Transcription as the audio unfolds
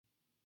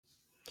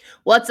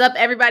What's up,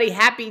 everybody?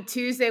 Happy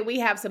Tuesday. We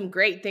have some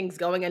great things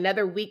going.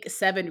 Another week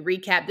 7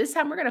 recap. This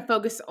time we're going to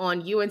focus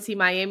on UNC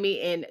Miami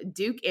and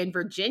Duke and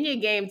Virginia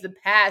games the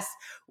past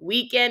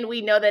weekend. We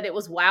know that it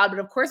was wild,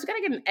 but of course, we got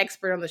to get an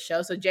expert on the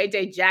show. So,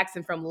 JJ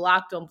Jackson from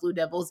Locked on Blue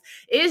Devils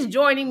is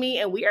joining me,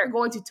 and we are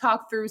going to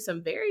talk through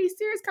some very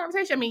serious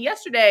conversation. I mean,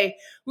 yesterday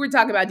we were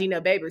talking about Dino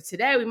Babers.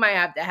 Today, we might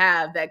have to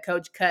have that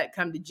Coach Cut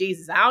come to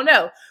Jesus. I don't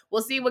know.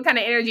 We'll see what kind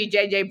of energy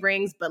JJ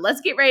brings, but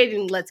let's get ready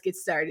and let's get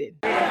started.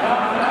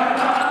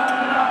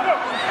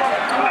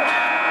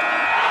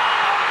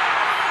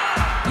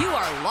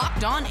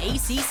 Locked On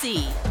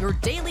ACC, your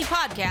daily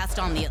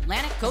podcast on the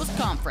Atlantic Coast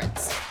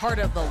Conference. Part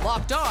of the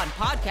Locked On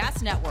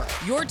Podcast Network,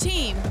 your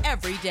team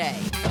every day.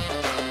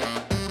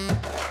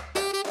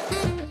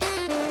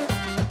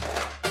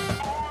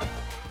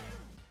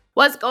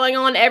 What's going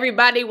on,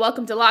 everybody?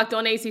 Welcome to Locked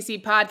On ACC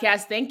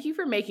Podcast. Thank you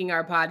for making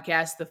our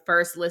podcast the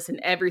first listen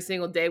every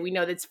single day. We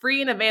know that's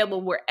free and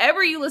available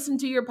wherever you listen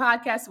to your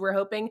podcast. We're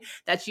hoping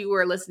that you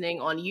were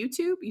listening on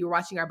YouTube, you were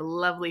watching our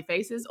lovely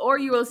faces, or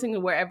you were listening to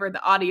wherever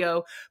the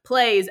audio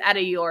plays out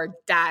of your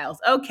dials.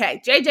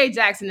 Okay, JJ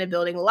Jackson in the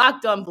building,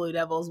 Locked On Blue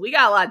Devils. We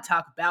got a lot to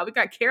talk about. We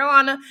got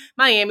Carolina,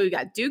 Miami, we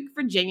got Duke,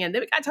 Virginia, and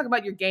then we got to talk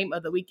about your game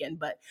of the weekend,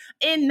 but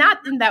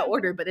not in that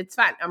order, but it's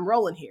fine. I'm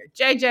rolling here.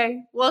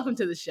 JJ, welcome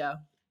to the show.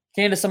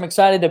 Candace, I'm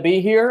excited to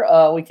be here.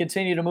 We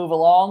continue to move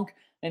along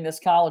in this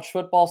college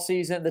football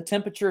season. The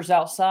temperatures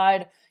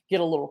outside get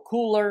a little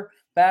cooler.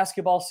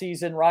 Basketball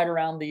season right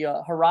around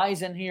the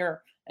horizon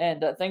here,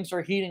 and things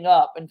are heating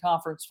up in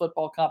conference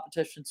football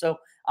competition. So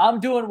I'm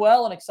doing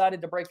well and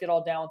excited to break it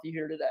all down with you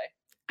here today.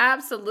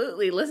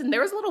 Absolutely. Listen,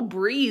 there was a little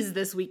breeze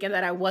this weekend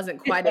that I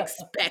wasn't quite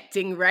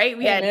expecting, right?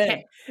 We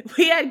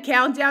had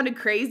countdown to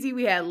crazy.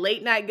 We had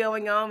late night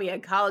going on. We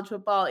had college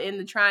football in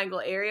the Triangle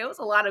area. It was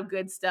a lot of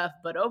good stuff,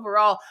 but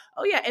overall,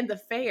 and the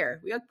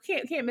fair. We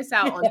can't miss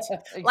out on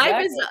Exactly.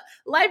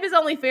 Life is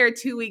only fair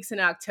 2 weeks in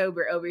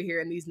October over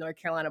here in these North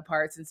Carolina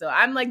parts. And so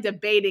I'm like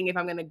debating if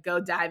I'm going to go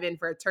dive in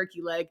for a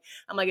turkey leg.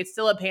 I'm like, it's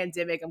still a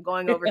pandemic. I'm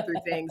going over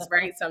through things,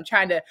 right? So I'm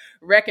trying to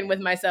reckon with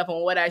myself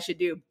on what I should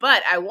do,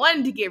 but I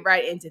wanted to get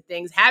right into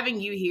things.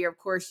 Having you here, of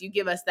course, you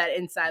give us that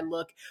inside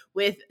look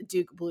with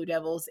Duke Blue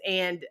Devils.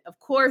 And of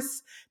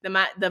course,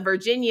 the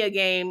Virginia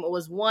game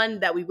was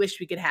one that we wish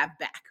we could have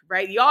back,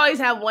 right? You always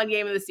have one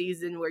game of the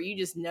season where you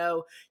just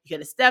know you could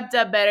have stepped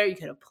up better, you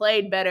could have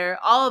played better,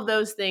 all of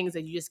those things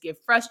that you just get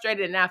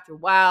frustrated. And after a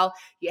while,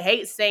 you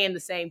hate saying the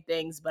same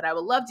things. But I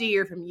would love to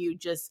hear from you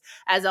just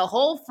as a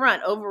whole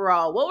front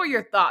overall. What were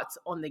your thoughts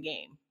on the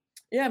game?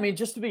 Yeah, I mean,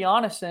 just to be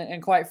honest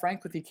and quite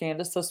frank with you,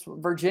 Candace, this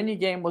Virginia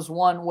game was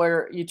one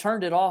where you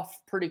turned it off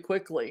pretty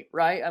quickly,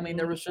 right? I mean,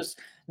 there was just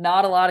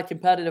not a lot of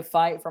competitive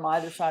fight from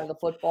either side of the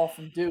football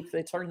from Duke.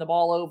 They turned the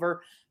ball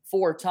over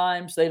 4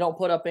 times. They don't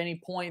put up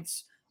any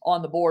points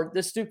on the board.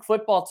 This Duke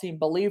football team,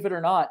 believe it or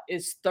not,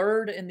 is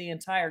 3rd in the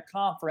entire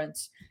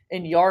conference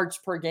in yards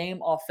per game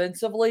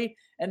offensively,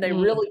 and they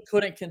really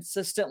couldn't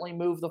consistently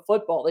move the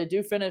football. They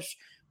do finish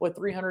with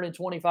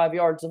 325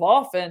 yards of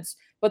offense,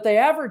 but they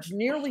averaged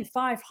nearly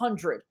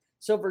 500.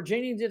 So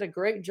Virginia did a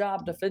great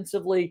job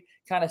defensively,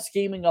 kind of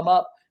scheming them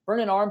up.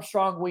 Brennan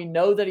Armstrong, we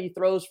know that he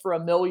throws for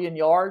 1,000,000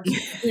 yards.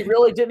 He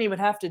really didn't even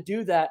have to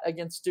do that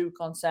against Duke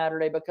on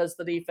Saturday because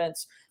the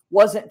defense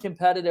wasn't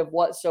competitive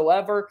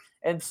whatsoever.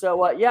 And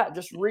so,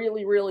 just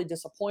really, really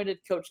disappointed.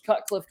 Coach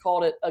Cutcliffe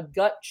called it a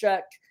gut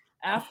check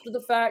after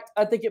the fact.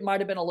 I think it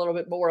might have been a little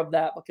bit more of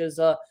that because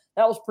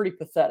that was pretty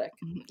pathetic.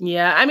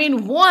 Yeah, I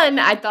mean, one,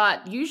 I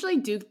thought usually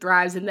Duke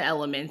thrives in the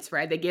elements,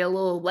 right? They get a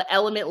little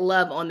element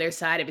love on their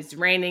side. If it's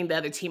raining, the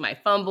other team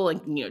might fumble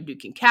and, Duke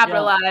can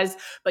capitalize.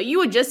 Yeah. But you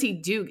would just see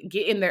Duke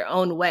get in their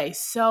own way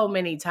so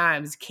many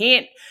times.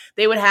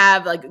 They would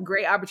have like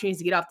great opportunities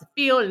to get off the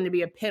field and to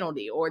be a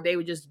penalty, or they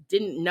would just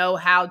didn't know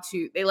how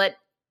to, they let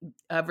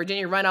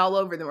Virginia run all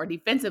over them, or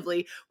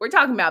defensively, we're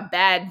talking about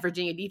bad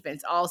Virginia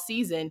defense all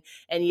season,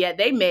 and yet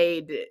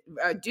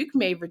Duke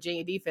made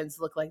Virginia defense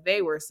look like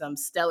they were some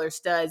stellar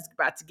studs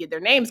about to get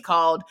their names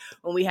called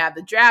when we have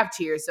the draft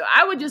here. So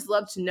I would just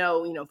love to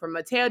know, from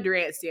Mateo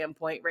Durant's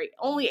standpoint, right?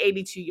 Only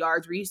 82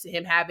 yards. We're used to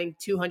him having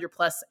 200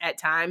 plus at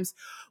times.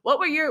 What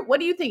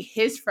do you think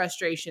his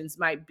frustrations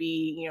might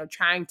be,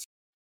 trying to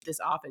move this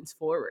offense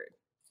forward?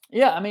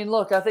 Yeah, I mean,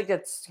 look, I think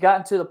it's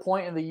gotten to the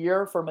point in the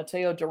year for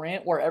Mateo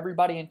Durant where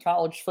everybody in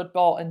college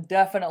football and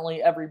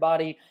definitely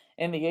everybody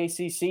in the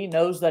ACC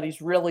knows that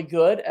he's really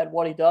good at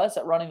what he does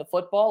at running the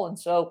football. And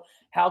so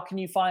how can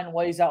you find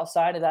ways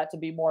outside of that to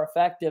be more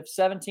effective?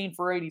 17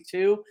 for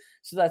 82.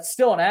 So that's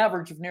still an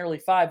average of nearly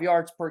 5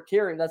 yards per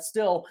carry. That's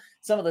still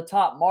some of the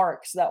top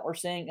marks that we're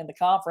seeing in the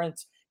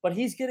conference. But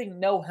he's getting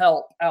no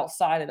help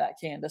outside of that,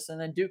 Candace.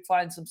 And then Duke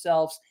finds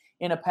themselves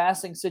in a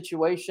passing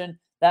situation.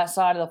 That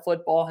side of the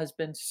football has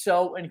been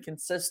so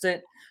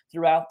inconsistent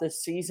throughout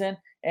this season,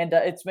 and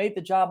it's made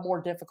the job more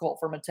difficult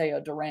for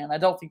Mateo Durant. I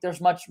don't think there's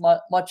much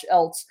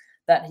else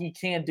that he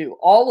can do.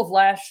 All of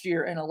last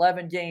year in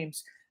 11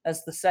 games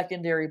as the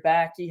secondary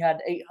back, he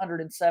had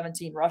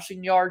 817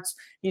 rushing yards.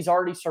 He's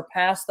already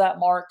surpassed that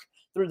mark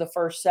through the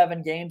first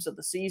 7 games of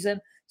the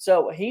season.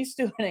 So he's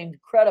doing an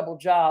incredible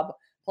job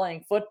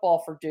playing football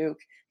for Duke.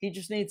 He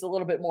just needs a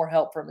little bit more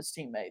help from his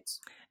teammates.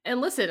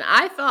 And listen,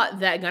 I thought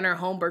that Gunnar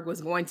Holmberg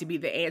was going to be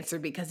the answer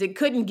because it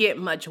couldn't get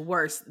much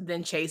worse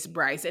than Chase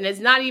Bryce. And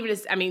it's not even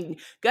I mean,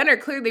 Gunnar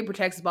clearly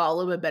protects the ball a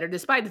little bit better,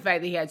 despite the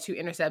fact that he had 2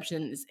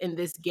 interceptions in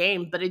this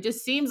game. But it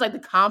just seems like the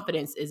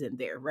confidence isn't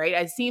there, right?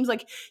 It seems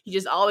like he's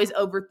just always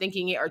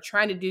overthinking it or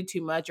trying to do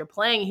too much or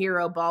playing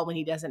hero ball when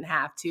he doesn't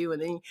have to.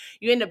 And then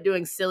you end up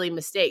doing silly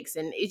mistakes.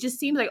 And it just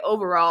seems like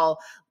overall,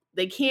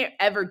 they can't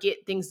ever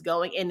get things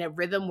going in a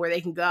rhythm where they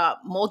can go out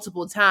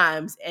multiple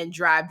times and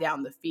drive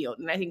down the field.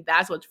 And I think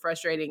that's what's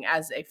frustrating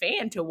as a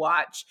fan to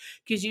watch,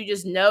 because you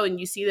just know and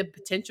you see the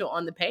potential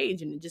on the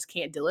page and it just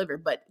can't deliver.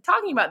 But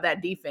talking about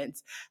that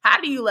defense, how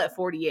do you let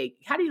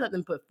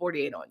them put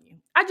 48 on you?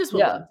 I just would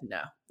love to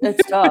know.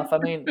 It's tough. I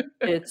mean,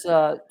 it's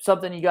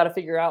something you got to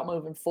figure out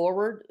moving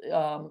forward.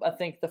 I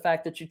think the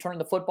fact that you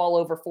turned the football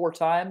over 4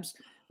 times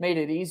made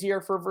it easier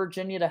for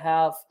Virginia to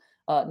have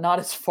not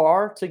as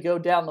far to go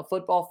down the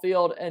football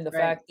field, and the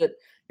fact that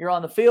you're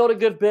on the field a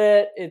good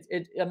bit,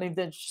 I mean,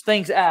 then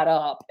things add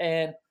up.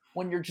 And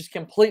when you're just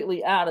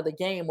completely out of the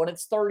game, when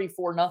it's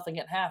 34-0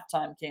 at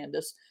halftime,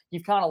 Candace,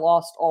 you've kind of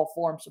lost all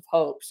forms of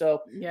hope.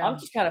 So I'm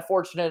just kind of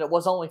fortunate it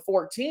was only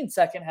 14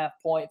 second half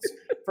points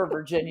for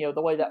Virginia.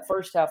 The way that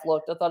first half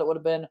looked, I thought it would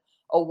have been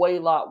a way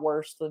lot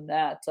worse than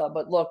that.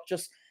 But look,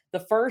 just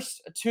the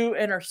first 2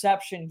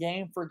 interception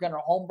game for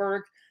Gunnar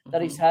Holmberg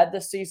that he's had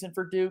this season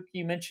for Duke.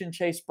 You mentioned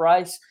Chase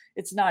Bryce.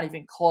 It's not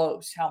even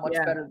close how much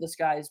better this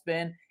guy has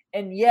been.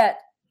 And yet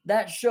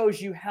that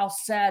shows you how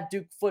sad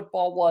Duke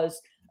football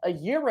was a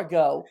year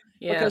ago,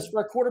 because for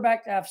a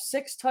quarterback to have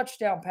 6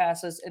 touchdown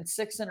passes and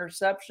 6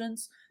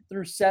 interceptions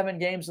through 7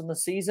 games in the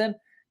season,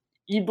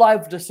 you'd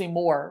love to see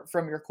more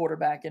from your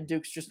quarterback, and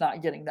Duke's just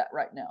not getting that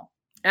right now.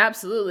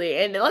 Absolutely.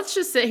 And let's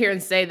just sit here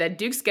and say that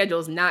Duke's schedule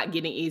is not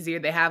getting easier.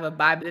 They have a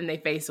bye, but then they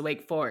face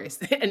Wake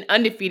Forest, an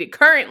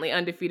currently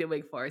undefeated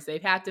Wake Forest.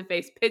 They've had to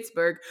face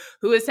Pittsburgh,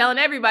 who is telling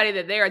everybody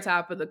that they're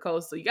top of the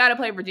Coastal. You got to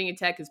play Virginia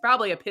Tech, who's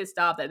probably pissed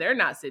off that they're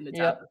not sitting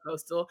atop the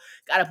Coastal.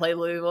 Got to play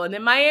Louisville. And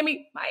then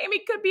Miami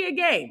could be a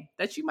game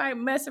that you might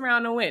mess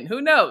around and win.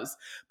 Who knows?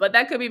 But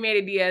that could be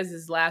Manny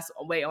Diaz's last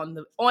way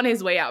on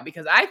his way out,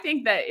 because I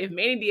think that if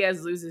Manny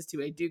Diaz loses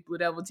to a Duke Blue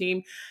Devil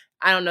team,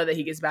 I don't know that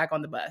he gets back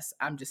on the bus.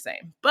 I'm just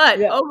saying. But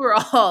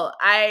overall,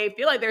 I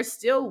feel like there's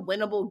still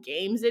winnable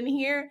games in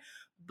here.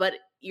 But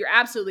you're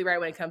absolutely right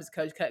when it comes to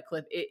Coach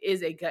Cutcliffe. It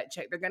is a gut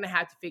check. They're going to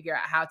have to figure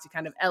out how to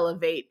kind of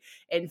elevate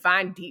and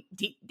find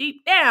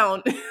deep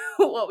down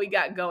what we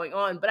got going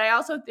on. But I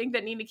also think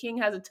that Nina King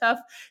has a tough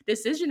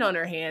decision on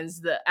her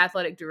hands, the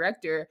athletic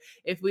director,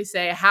 if we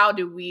say, how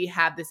do we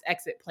have this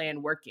exit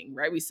plan working,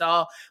 right? We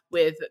saw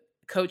with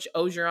Coach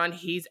Orgeron,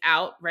 he's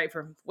out, right,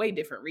 for way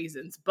different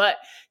reasons. But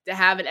to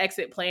have an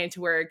exit plan to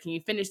where can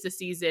you finish the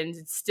season,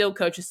 still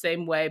coach the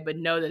same way, but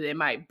know that it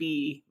might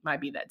be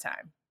that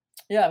time.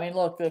 Yeah, I mean,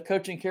 look, the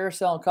coaching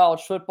carousel in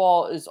college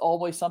football is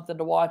always something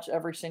to watch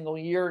every single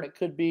year, and it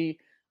could be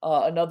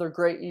another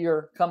great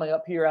year coming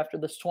up here after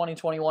this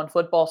 2021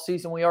 football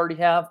season. We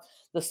already have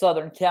the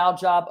Southern Cal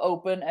job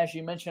open, as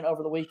you mentioned,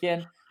 over the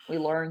weekend. We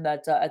learned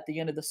that at the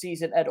end of the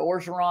season, Ed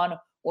Orgeron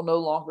will no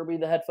longer be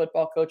the head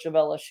football coach of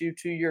LSU,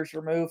 2 years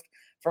removed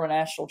from a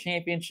national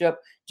championship.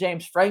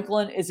 James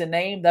Franklin is a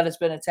name that has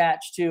been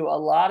attached to a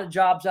lot of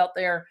jobs out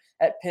there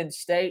at Penn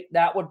State.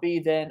 That would be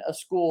then a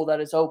school that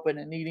is open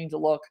and needing to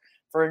look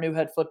for a new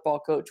head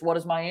football coach. What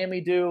does Miami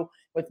do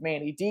with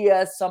Manny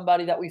Diaz,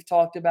 somebody that we've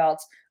talked about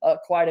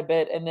quite a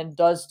bit? And then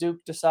does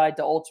Duke decide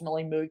to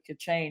ultimately make a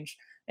change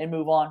and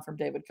move on from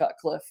David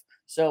Cutcliffe?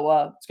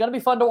 So it's going to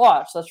be fun to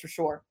watch, that's for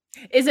sure.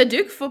 Is a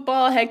Duke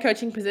football head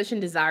coaching position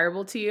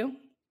desirable to you?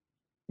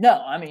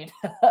 No, I mean,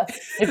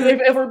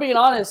 if we're being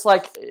honest,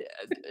 like,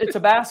 it's a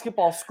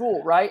basketball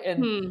school, right?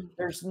 And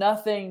there's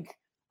nothing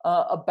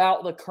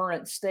about the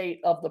current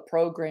state of the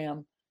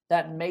program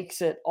that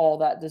makes it all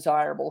that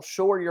desirable.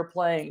 Sure, you're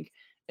playing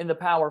in the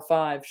Power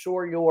Five.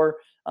 Sure, you're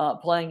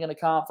playing in a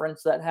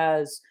conference that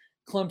has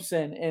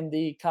Clemson in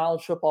the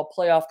college football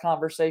playoff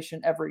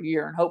conversation every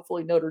year. And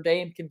hopefully Notre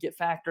Dame can get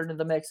factored into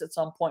the mix at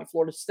some point.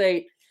 Florida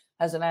State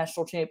has a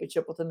national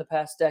championship within the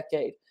past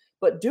decade.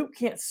 But Duke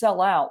can't sell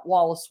out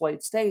Wallace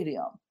Wade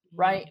Stadium,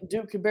 right?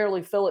 Duke can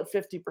barely fill it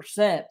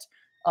 50%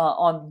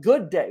 on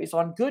good days,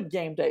 on good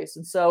game days.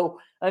 And so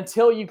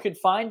until you could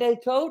find a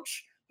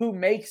coach who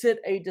makes it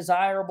a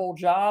desirable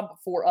job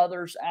for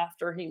others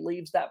after he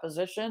leaves that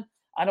position,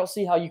 I don't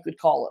see how you could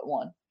call it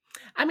one.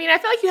 I mean, I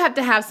feel like you have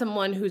to have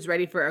someone who's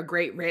ready for a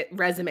great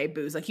resume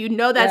boost. Like,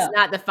 that's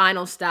not the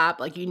final stop.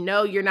 Like,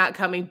 you're not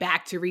coming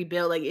back to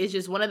rebuild. Like, it's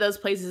just one of those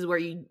places where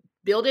you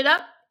build it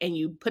up and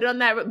you put it on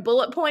that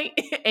bullet point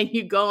and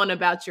you go on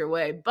about your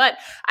way. But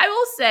I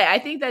will say, I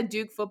think that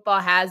Duke football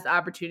has the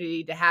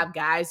opportunity to have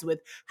guys with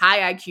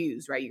high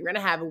IQs, right? You're going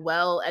to have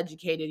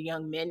well-educated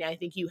young men. I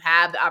think you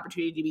have the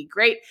opportunity to be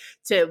great,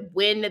 to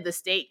win the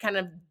state kind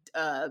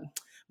of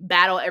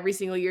battle every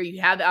single year.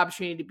 You have the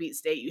opportunity to beat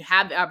state. You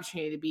have the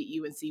opportunity to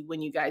beat UNC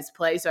when you guys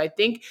play. So I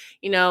think,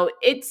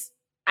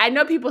 I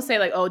know people say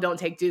like, "Oh, don't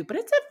take Duke," but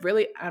it's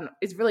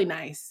it's really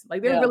nice.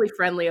 Like they're really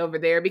friendly over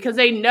there because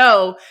they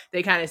know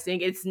they kind of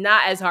stink. It's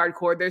not as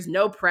hardcore. There's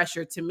no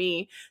pressure to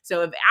me.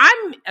 So if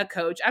I'm a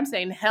coach, I'm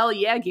saying, hell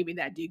yeah, give me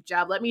that Duke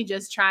job. Let me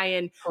just try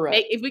and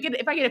make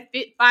if I get a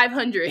fit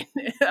 500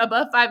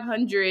 above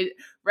 500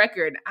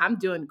 record, I'm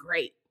doing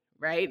great.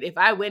 Right. If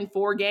I win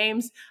 4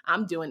 games,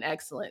 I'm doing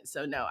excellent.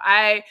 So no,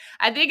 I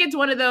think it's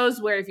one of those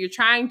where if you're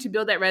trying to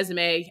build that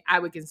resume, I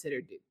would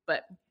consider Duke.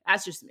 But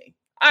that's just me.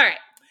 All right.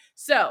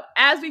 So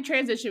as we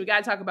transition, we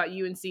got to talk about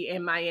UNC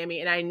and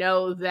Miami. And I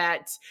know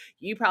that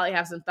you probably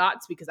have some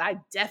thoughts because I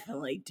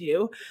definitely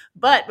do.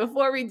 But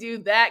before we do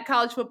that,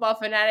 college football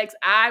fanatics,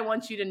 I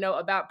want you to know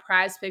about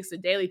Prize Picks, the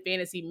daily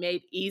fantasy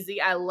made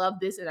easy. I love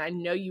this and I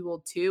know you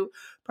will too.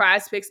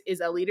 Prize Picks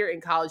is a leader in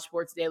college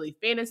sports daily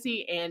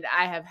fantasy, and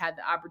I have had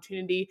the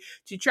opportunity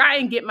to try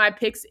and get my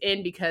picks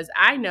in because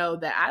I know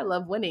that I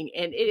love winning,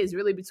 and it is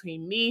really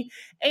between me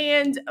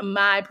and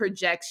my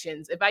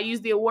projections. If I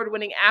use the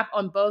award-winning app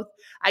on both,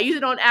 I use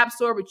it on App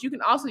Store, but you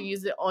can also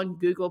use it on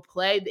Google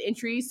Play. The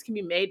entries can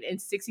be made in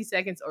 60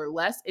 seconds or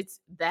less. It's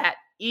that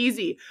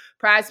easy.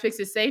 Prize Picks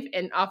is safe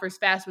and offers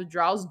fast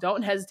withdrawals.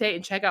 Don't hesitate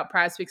and check out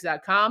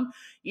prizepicks.com.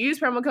 Use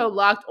promo code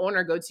Locked On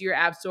or go to your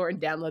app store and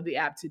download the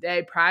app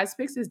today. Prize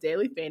Picks is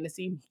daily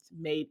fantasy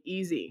made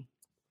easy.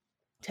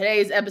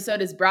 Today's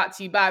episode is brought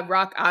to you by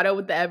Rock Auto.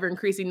 With the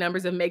ever-increasing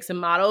numbers of makes and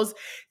models,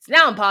 it's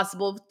now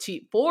impossible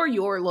for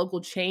your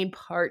local chain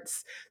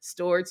parts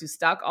store to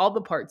stock all the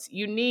parts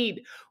you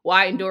need.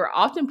 Why endure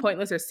often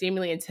pointless or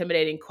seemingly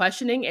intimidating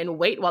questioning and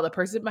wait while the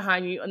person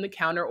behind you on the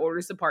counter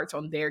orders the parts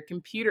on their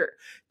computer,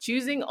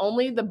 choosing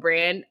only the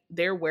brand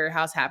their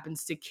warehouse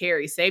happens to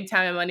carry. Save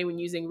time and money when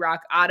using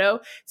Rock Auto.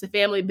 It's a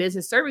family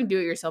business serving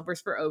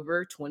do-it-yourselfers for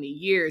over 20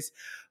 years.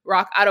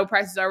 Rock Auto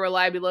prices are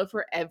reliably low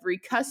for every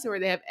customer.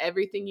 They have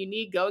everything you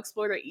need. Go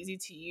explore their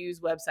easy-to-use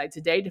website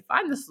today to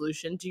find the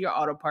solution to your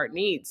auto part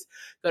needs.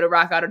 Go to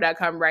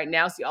rockauto.com right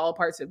now. See all the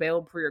parts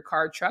available for your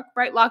car, truck.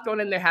 Right locked on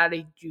in there. How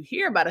did you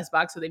hear about us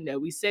box so they know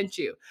we sent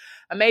you?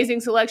 Amazing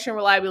selection,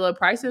 reliably low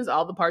prices,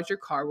 all the parts your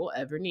car will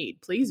ever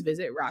need. Please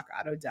visit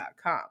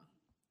rockauto.com.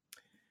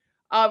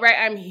 All right,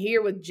 I'm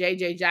here with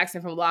JJ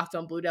Jackson from Locked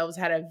On Blue Devils.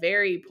 Had a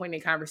very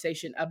poignant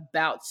conversation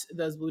about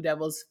those Blue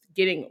Devils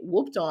getting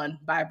whooped on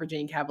by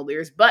Virginia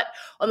Cavaliers. But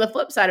on the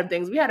flip side of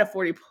things, we had a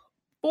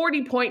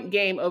 40-point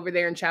game over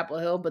there in Chapel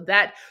Hill, but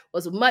that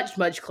was much,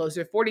 much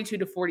closer,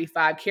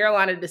 42-45.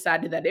 Carolina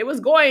decided that it was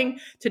going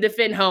to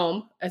defend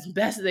home as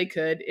best as they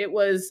could. It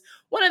was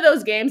one of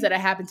those games that I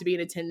happened to be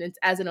in attendance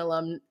as an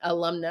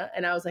alumna,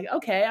 and I was like,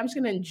 okay, I'm just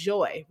going to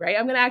enjoy, right?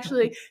 I'm going to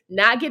actually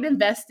not get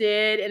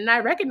invested, and I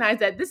recognize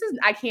that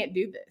I can't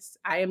do this.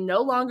 I am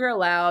no longer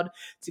allowed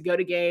to go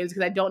to games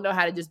because I don't know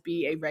how to just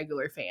be a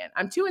regular fan.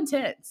 I'm too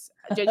intense.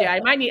 JJ,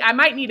 I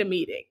might need a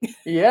meeting.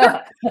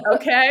 Yeah.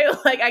 Okay.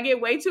 Like I get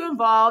way too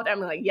involved. I'm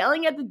like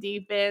yelling at the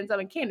defense. I'm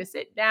like, Candace,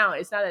 sit down.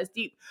 It's not as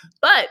deep.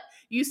 But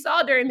you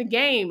saw during the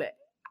game,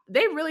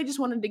 they really just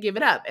wanted to give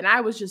it up. And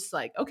I was just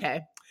like,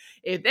 okay,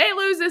 if they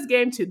lose this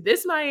game to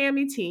this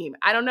Miami team,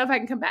 I don't know if I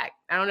can come back.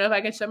 I don't know if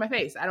I can show my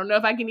face. I don't know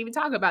if I can even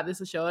talk about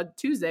this show on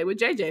Tuesday with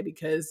JJ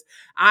because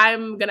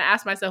I'm going to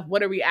ask myself,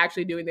 what are we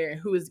actually doing there and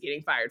who is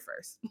getting fired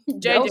first?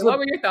 JJ, what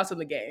were your thoughts on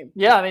the game?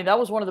 Yeah, I mean, that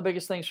was one of the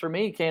biggest things for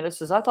me,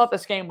 Candace, is I thought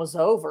this game was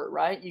over,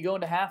 right? You go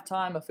into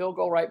halftime, a field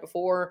goal right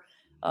before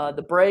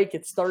the break.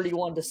 It's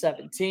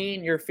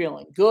 31-17. You're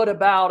feeling good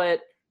about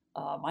it.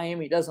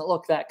 Miami doesn't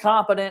look that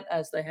competent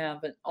as they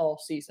haven't all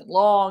season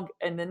long.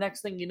 And the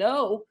next thing you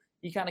know,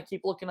 you kind of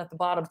keep looking at the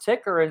bottom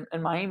ticker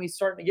and Miami's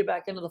starting to get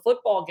back into the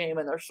football game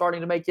and they're starting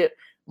to make it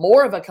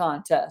more of a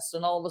contest.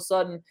 And all of a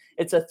sudden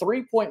it's a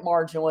 3-point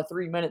margin with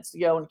 3 minutes to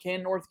go. And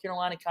can North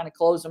Carolina kind of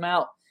close them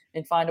out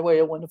and find a way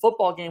to win the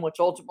football game,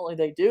 which ultimately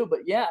they do.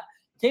 But yeah,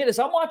 Candace,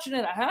 I'm watching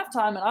it at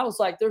halftime and I was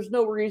like, there's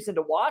no reason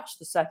to watch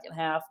the second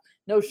half.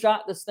 No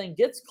shot this thing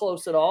gets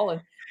close at all.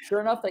 And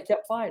sure enough, they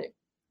kept fighting.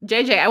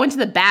 JJ, I went to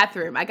the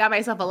bathroom. I got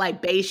myself a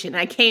libation.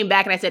 I came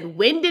back and I said,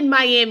 when did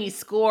Miami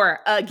score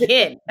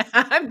again?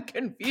 I'm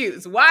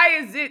confused. Why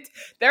is it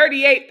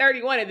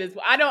 38-31 in this?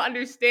 I don't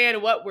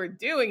understand what we're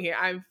doing here.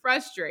 I'm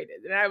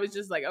frustrated. And I was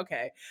just like,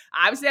 okay,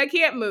 obviously I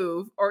can't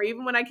move. Or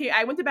even when I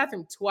went to the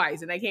bathroom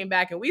twice and I came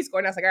back and we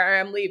scored. And I was like, all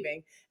right, I'm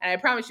leaving. And I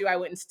promise you, I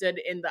went and stood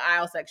in the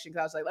aisle section because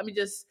I was like,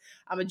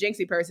 I'm a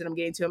jinxie person. I'm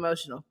getting too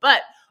emotional.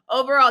 But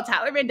overall,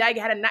 Tyler Van Dyke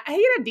had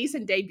a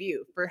decent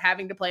debut for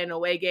having to play an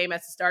away game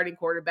as a starting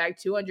quarterback,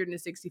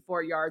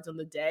 264 yards on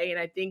the day. And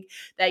I think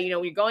that,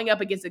 when you're going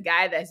up against a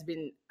guy that's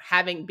been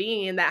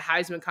being in that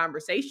Heisman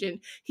conversation,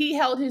 he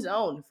held his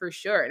own for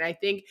sure. And I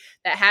think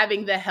that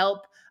having the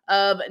help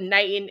of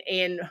Knighton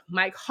and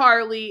Mike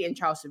Harley and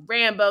Charleston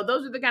Rambo,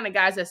 those are the kind of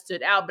guys that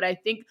stood out. But I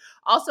think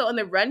also in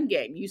the run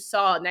game, you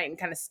saw Knighton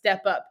kind of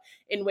step up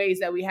in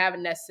ways that we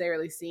haven't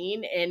necessarily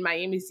seen. And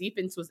Miami's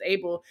defense was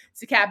able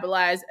to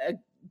capitalize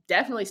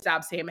definitely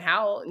stop Sam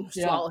Howell and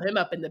swallow him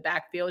up in the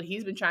backfield.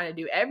 He's been trying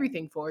to do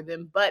everything for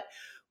them. But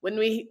when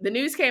the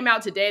news came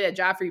out today that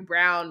Joffrey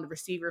Brown, the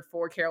receiver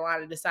for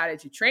Carolina, decided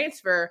to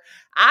transfer,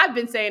 I've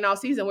been saying all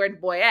season, where's the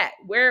boy at?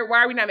 Why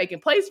are we not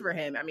making plays for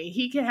him? I mean,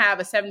 he can have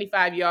a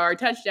 75-yard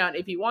touchdown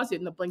if he wants it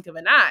in the blink of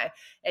an eye.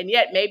 And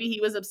yet maybe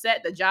he was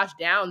upset that Josh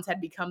Downs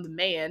had become the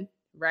man,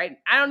 right?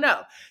 I don't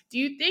know. Do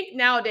you think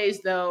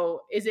nowadays,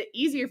 though, is it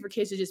easier for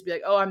kids to just be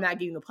like, oh, I'm not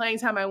getting the playing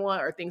time I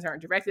want, or things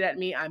aren't directed at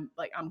me, I'm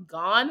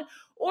gone?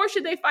 Or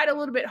should they fight a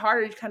little bit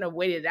harder to kind of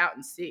wait it out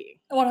and see?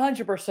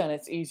 100%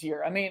 it's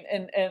easier. I mean,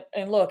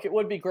 and look, it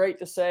would be great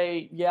to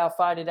say, yeah,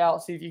 fight it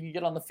out, see if you can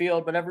get on the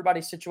field, but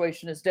everybody's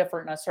situation is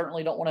different, and I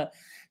certainly don't want to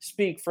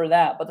speak for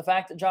that. But the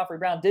fact that Joffrey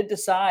Brown did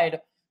decide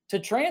to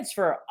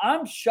transfer,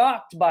 I'm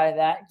shocked by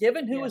that,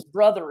 given who his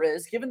brother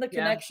is, given the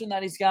connection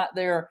that he's got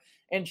there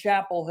in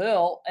Chapel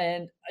Hill.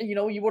 And,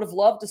 you would have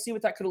loved to see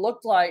what that could have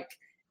looked like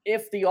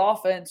if the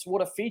offense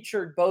would have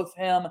featured both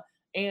him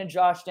and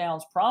Josh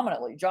Downs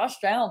prominently. Josh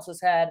Downs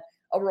has had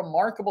a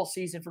remarkable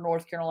season for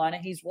North Carolina.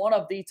 He's one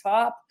of the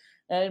top,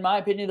 and in my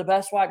opinion, the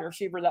best wide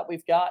receiver that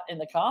we've got in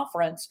the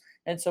conference.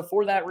 And so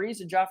for that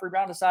reason, Joffrey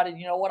Brown decided,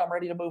 you know what, I'm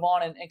ready to move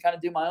on and kind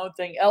of do my own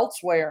thing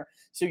elsewhere.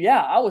 So,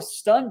 yeah, I was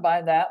stunned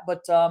by that.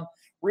 But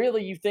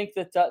really, you think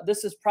that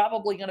this is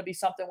probably going to be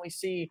something we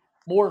see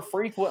more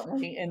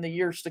frequently in the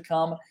years to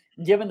come,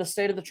 given the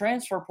state of the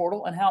transfer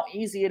portal and how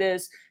easy it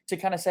is to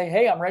kind of say,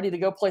 hey, I'm ready to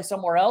go play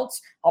somewhere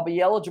else. I'll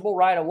be eligible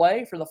right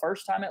away for the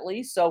first time at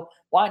least. So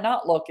why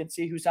not look and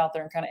see who's out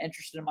there and kind of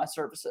interested in my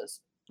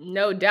services?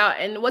 No doubt.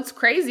 And what's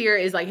crazier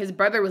is like his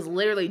brother was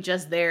literally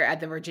just there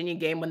at the Virginia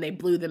game when they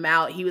blew them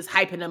out. He was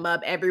hyping them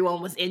up.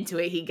 Everyone was into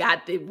it. He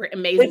got the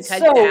amazing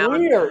touchdown. So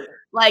weird.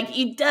 Like,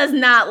 it does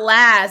not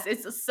last.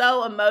 It's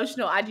so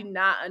emotional. I do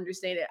not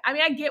understand it. I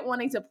mean, I get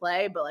wanting to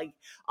play, but like,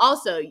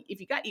 also, if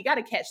you got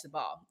to catch the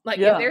ball. Like,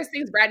 if there's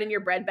things right in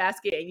your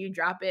breadbasket and you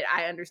drop it,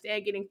 I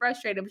understand getting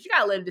frustrated, but you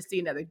got to live to see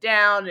another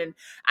down. And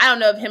I don't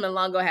know if him and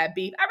Longo had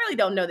beef. I really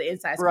don't know the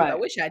inside scoop. I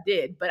wish I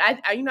did, but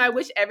I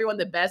wish everyone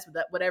the best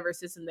with whatever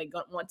system they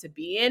want to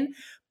be in.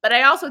 But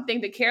I also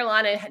think that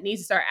Carolina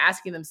needs to start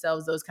asking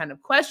themselves those kind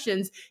of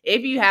questions.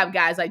 If you have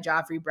guys like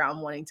Joffrey Brown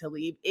wanting to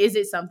leave, is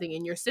it something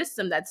in your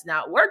system that's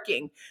not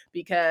working?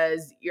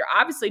 Because you're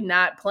obviously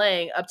not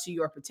playing up to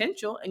your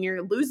potential, and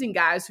you're losing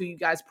guys who you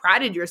guys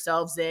prided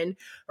yourselves in,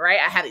 right?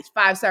 I have these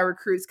 5-star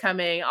recruits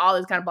coming, all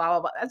this kind of blah,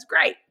 blah, blah. That's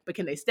great. But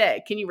can they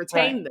stay? Can you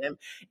retain them?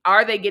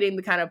 Are they getting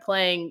the kind of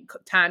playing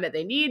time that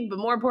they need? But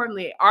more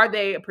importantly, are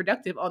they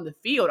productive on the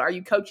field? Are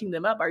you coaching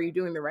them up? Are you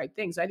doing the right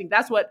thing? So I think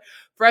that's what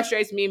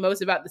frustrates me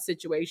most about the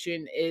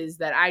situation, is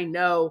that I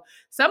know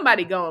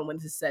somebody going when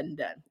this is said and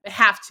done. They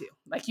have to.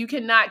 Like, you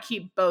cannot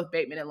keep both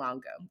Bateman and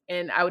Longo.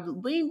 And I would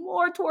lean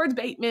more towards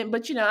Bateman,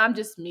 but I'm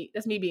just me.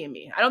 That's me being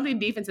me. I don't think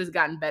defense has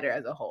gotten better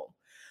as a whole.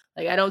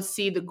 Like, I don't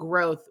see the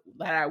growth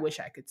that I wish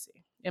I could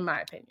see, in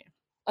my opinion.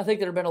 I think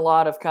there have been a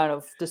lot of kind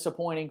of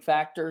disappointing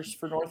factors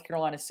for North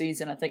Carolina's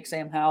season. I think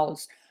Sam Howell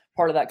is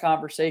part of that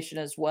conversation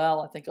as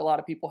well. I think a lot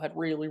of people had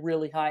really,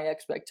 really high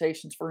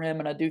expectations for him,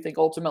 and I do think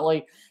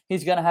ultimately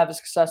he's going to have a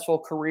successful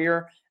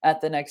career at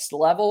the next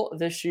level.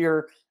 This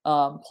year,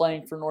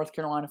 playing for North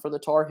Carolina for the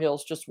Tar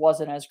Heels just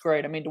wasn't as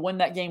great. I mean, to win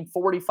that game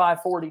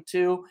 45-42,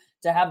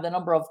 to have the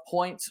number of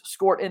points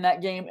scored in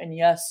that game, and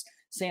yes,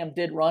 Sam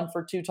did run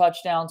for 2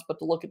 touchdowns, but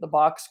to look at the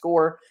box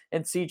score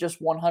and see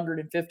just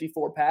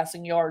 154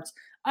 passing yards,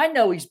 I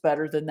know he's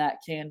better than that,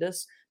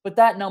 Candace, but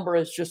that number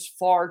is just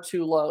far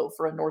too low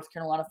for a North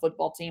Carolina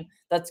football team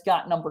that's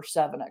got number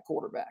 7 at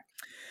quarterback.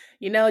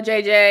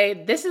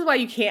 JJ, this is why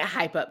you can't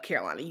hype up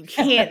Carolina. You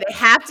can't. They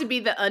have to be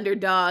the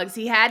underdogs.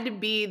 He had to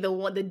be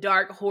the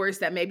dark horse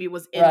that maybe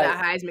was in the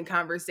Heisman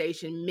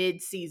conversation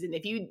mid-season.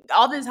 If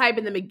all this hype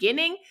in the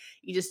beginning,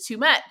 you just too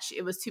much.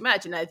 It was too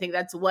much. And I think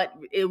that's what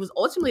it was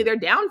ultimately their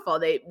downfall.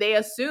 They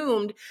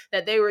assumed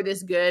that they were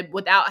this good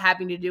without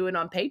having to do it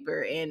on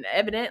paper. And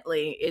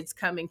evidently it's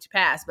coming to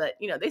pass. But,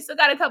 they still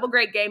got a couple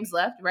great games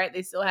left, right?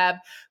 They still have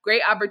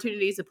great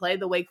opportunities to play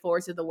the Wake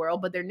Forest of the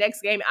world. But their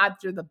next game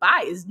after the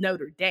bye is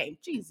Notre Dame.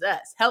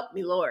 Jesus, help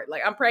me, Lord.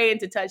 Like, I'm praying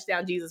to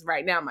touchdown Jesus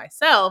right now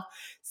myself,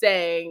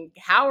 saying,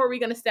 how are we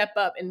going to step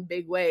up in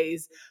big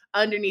ways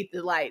underneath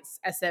the lights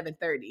at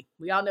 7:30?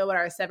 We all know what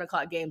our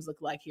 7:00 games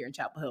look like here in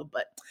Chapel Hill.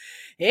 But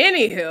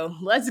anywho,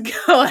 let's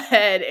go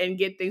ahead and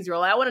get things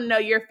rolling. I want to know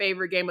your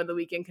favorite game of the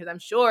weekend, because I'm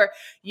sure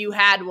you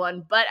had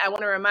one. But I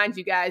want to remind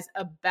you guys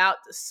about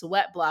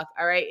Sweat Block.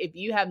 All right. If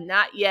you have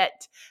not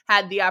yet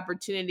had the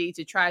opportunity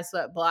to try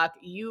Sweat Block,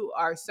 you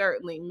are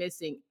certainly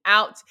missing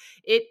out.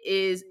 It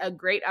is a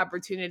great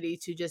opportunity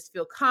to just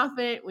feel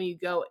confident when you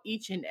go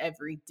each and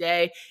every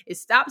day. It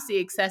stops the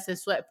excessive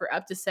sweat for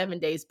up to 7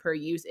 days per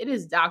use. It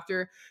is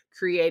doctor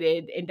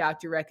created and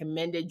doctor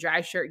recommended,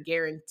 dry shirt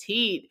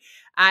guaranteed.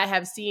 I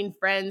have seen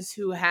friends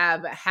who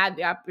have had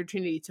the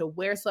opportunity to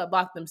wear Sweat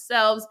Block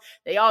themselves.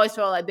 They always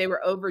felt like they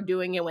were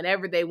overdoing it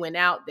whenever they went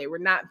out. They were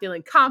not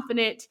feeling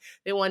confident.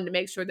 They wanted to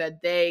make sure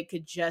that they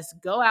could just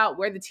go out,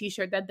 wear the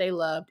t-shirt that they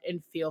loved,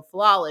 and feel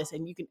flawless.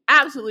 And you can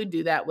absolutely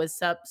do that with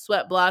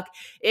Sweat Block.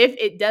 If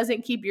it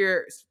doesn't keep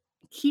your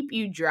keep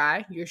you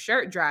dry, your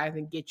shirt dry,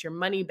 and get your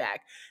money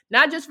back.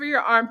 Not just for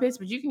your armpits,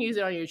 but you can use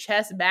it on your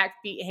chest, back,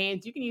 feet,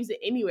 hands. You can use it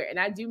anywhere. And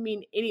I do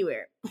mean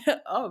anywhere.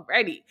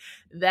 Alrighty.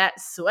 That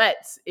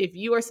sweats. If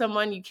you or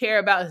someone you care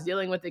about is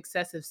dealing with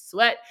excessive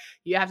sweat,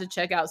 you have to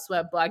check out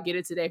Sweatblock. Get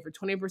it today for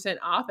 20%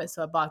 off at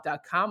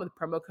sweatblock.com with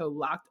promo code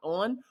locked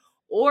on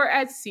or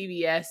at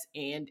CVS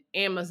and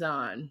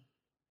Amazon.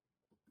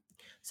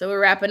 So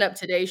we're wrapping up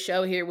today's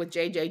show here with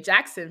JJ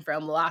Jackson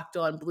from Locked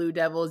On Blue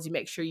Devils. You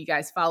make sure you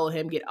guys follow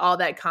him, get all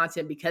that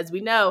content, because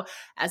we know,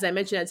 as I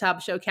mentioned at the top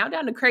of the show,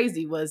 Countdown to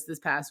Crazy was this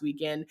past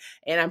weekend,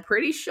 and I'm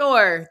pretty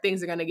sure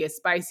things are going to get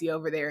spicy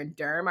over there in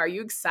Durham. Are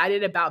you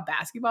excited about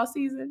basketball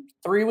season?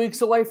 3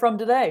 weeks away from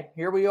today.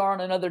 Here we are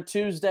on another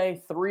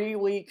Tuesday, 3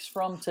 weeks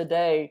from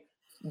today.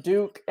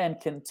 Duke and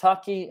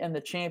Kentucky in the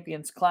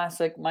Champions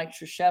Classic. Mike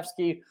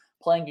Krzyzewski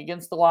playing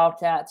against the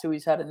Wildcats, who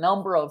he's had a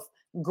number of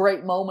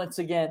great moments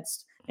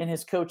against in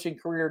his coaching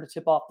career to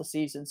tip off the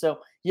season. So,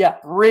 yeah,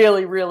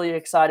 really, really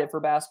excited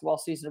for basketball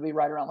season to be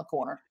right around the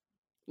corner.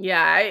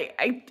 Yeah,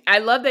 I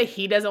love that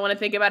he doesn't want to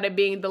think about it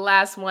being the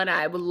last one.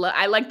 I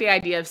like the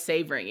idea of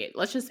savoring it.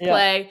 Let's just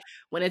play.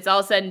 When it's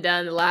all said and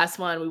done, the last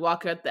one, we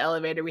walk up the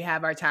elevator, we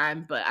have our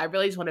time. But I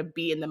really just want to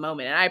be in the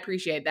moment. And I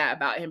appreciate that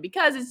about him,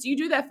 because you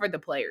do that for the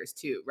players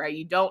too, right?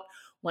 You don't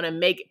want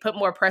to put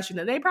more pressure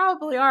than they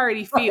probably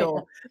already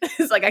feel.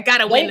 It's like, I got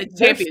to win the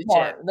championship.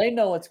 Smart. They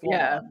know what's going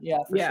on. Yeah,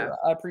 for sure.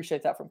 I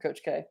appreciate that from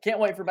Coach K. Can't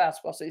wait for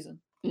basketball season.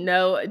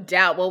 No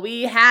doubt. Well,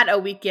 we had a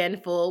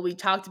weekend full. We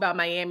talked about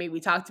Miami. We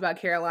talked about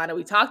Carolina.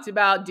 We talked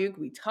about Duke.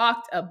 We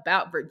talked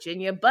about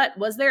Virginia. But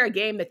was there a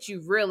game that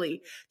you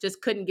really just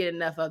couldn't get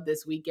enough of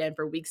this weekend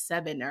for week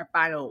 7, our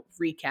final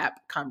recap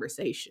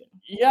conversation?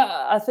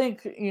 Yeah, I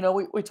think,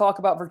 we talk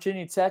about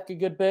Virginia Tech a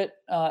good bit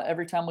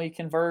every time we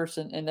converse,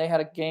 and they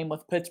had a game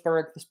with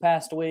Pittsburgh this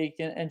past week,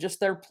 and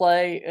just their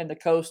play in the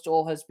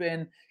Coastal has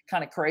been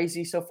kind of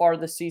crazy so far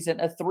this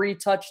season. A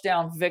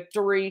 3-touchdown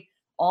victory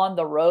on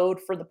the road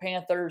for the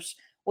Panthers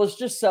was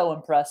just so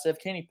impressive.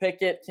 Kenny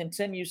Pickett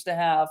continues to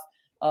have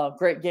a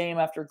great game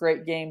after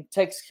great game,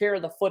 takes care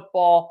of the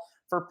football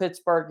for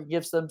Pittsburgh and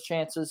gives them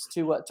chances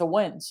to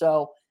win.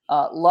 So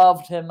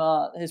loved him,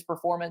 his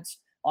performance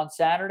on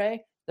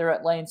Saturday. They're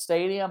at Lane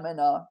Stadium,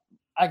 and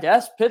I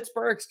guess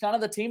Pittsburgh's kind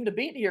of the team to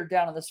beat here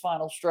down in this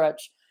final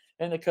stretch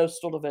in the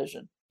Coastal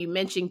Division. You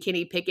mentioned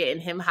Kenny Pickett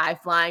and him high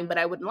flying, but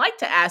I would like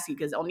to ask you,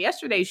 because on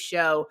yesterday's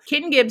show,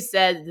 Ken Gibbs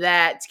said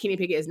that Kenny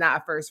Pickett is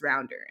not a first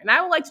rounder. And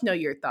I would like to know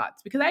your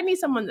thoughts, because I need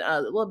someone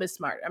a little bit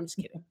smart. I'm just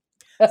kidding.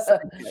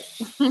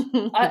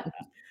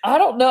 I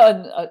don't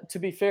know. And to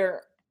be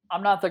fair,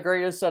 I'm not the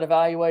greatest at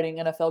evaluating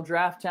NFL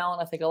draft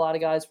talent. I think a lot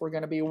of guys were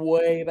going to be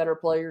way better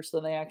players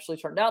than they actually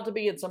turned out to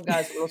be. And some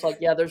guys were like,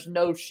 yeah, there's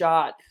no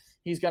shot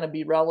he's going to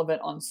be relevant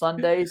on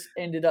Sundays,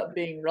 ended up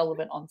being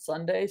relevant on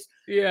Sundays.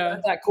 Yeah.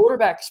 But that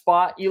quarterback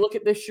spot, you look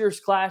at this year's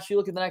class, you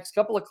look at the next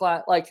couple of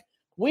class, like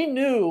we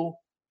knew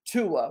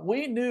Tua,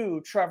 we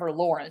knew Trevor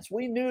Lawrence,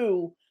 we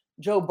knew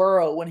Joe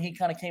Burrow when he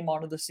kind of came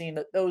onto the scene,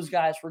 that those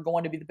guys were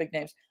going to be the big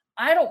names.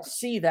 I don't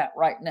see that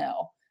right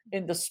now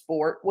in the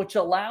sport, which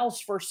allows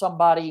for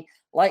somebody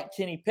like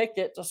Kenny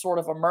Pickett to sort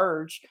of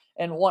emerge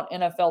and want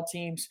NFL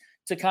teams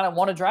to kind of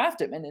want to draft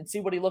him and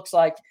see what he looks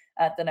like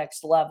at the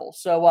next level.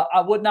 So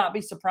I would not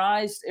be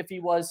surprised if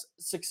he was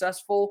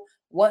successful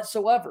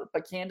whatsoever.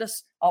 But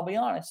Candace, I'll be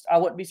honest, I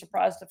wouldn't be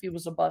surprised if he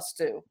was a bust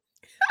too.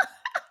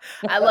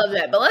 I love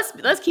that. But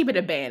let's keep it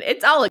a band.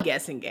 It's all a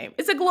guessing game.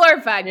 It's a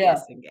glorified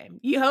guessing game.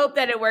 You hope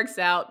that it works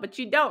out, but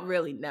you don't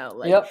really know.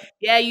 Like,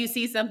 yeah, you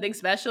see something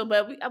special,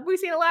 but we've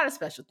seen a lot of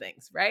special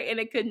things, right? And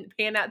it couldn't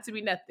pan out to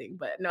be nothing.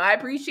 But no, I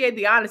appreciate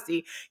the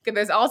honesty, because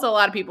there's also a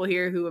lot of people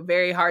here who are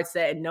very hard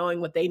set in knowing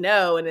what they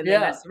know, and then they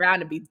mess around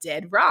and be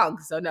dead wrong.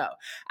 So no,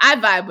 I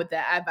vibe with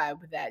that.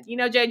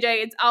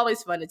 JJ, it's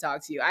always fun to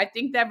talk to you. I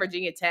think that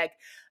Virginia Tech,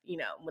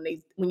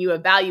 when you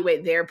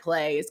evaluate their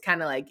play, it's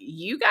kind of like,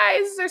 you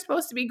guys are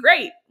supposed to be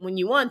great when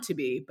you want to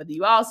be, but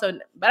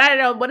I don't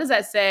know, what does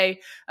that say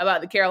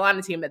about the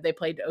Carolina team that they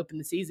played to open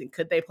the season?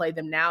 Could they play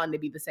them now and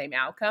it'd be the same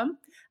outcome?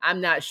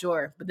 I'm not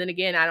sure. But then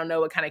again, I don't know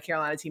what kind of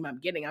Carolina team I'm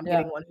getting. I'm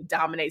getting one who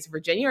dominates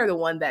Virginia, or the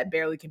one that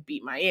barely can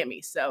beat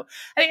Miami. So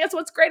I think that's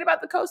what's great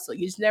about the Coastal.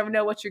 You just never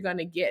know what you're going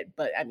to get.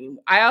 But I mean,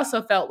 I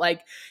also felt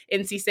like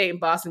NC State and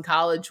Boston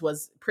College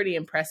was pretty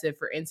impressive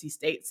for NC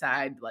State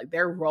side. Like,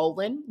 they're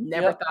rolling.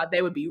 Never thought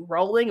they would be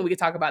rolling, and we could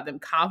talk about them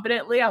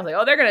confidently. I was like,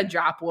 oh, they're going to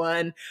drop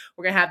one.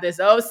 We're going to have this,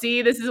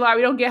 see, this is why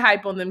we don't get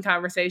hype on them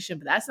conversation.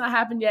 But that's not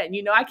happened yet.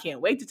 And I can't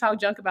wait to talk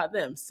junk about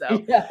them.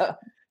 So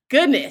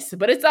goodness,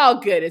 but it's all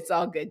good. It's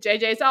all good.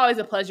 JJ, it's always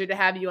a pleasure to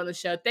have you on the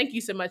show. Thank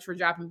you so much for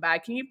dropping by.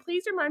 Can you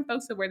please remind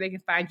folks of where they can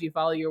find you,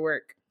 follow your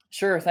work?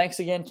 Sure. Thanks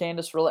again,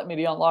 Candace, for letting me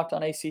be on Locked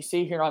On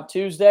ACC here on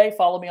Tuesday.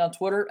 Follow me on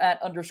Twitter at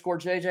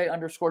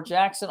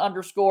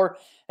 _JJ_Jackson_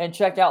 and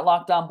check out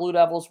Locked On Blue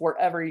Devils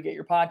wherever you get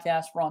your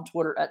podcasts. We're on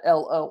Twitter at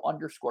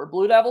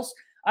LO_Blue Devils.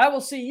 I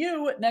will see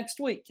you next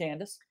week,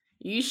 Candace.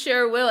 You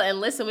sure will. And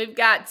listen, we've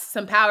got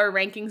some power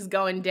rankings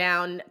going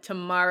down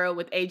tomorrow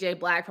with AJ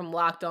Black from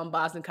Locked On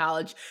Boston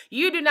College.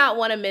 You do not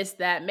want to miss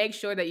that. Make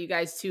sure that you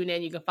guys tune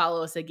in. You can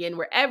follow us again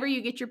wherever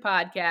you get your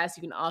podcasts.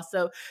 You can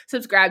also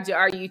subscribe to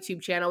our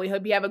YouTube channel. We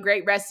hope you have a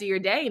great rest of your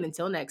day. And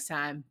until next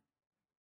time.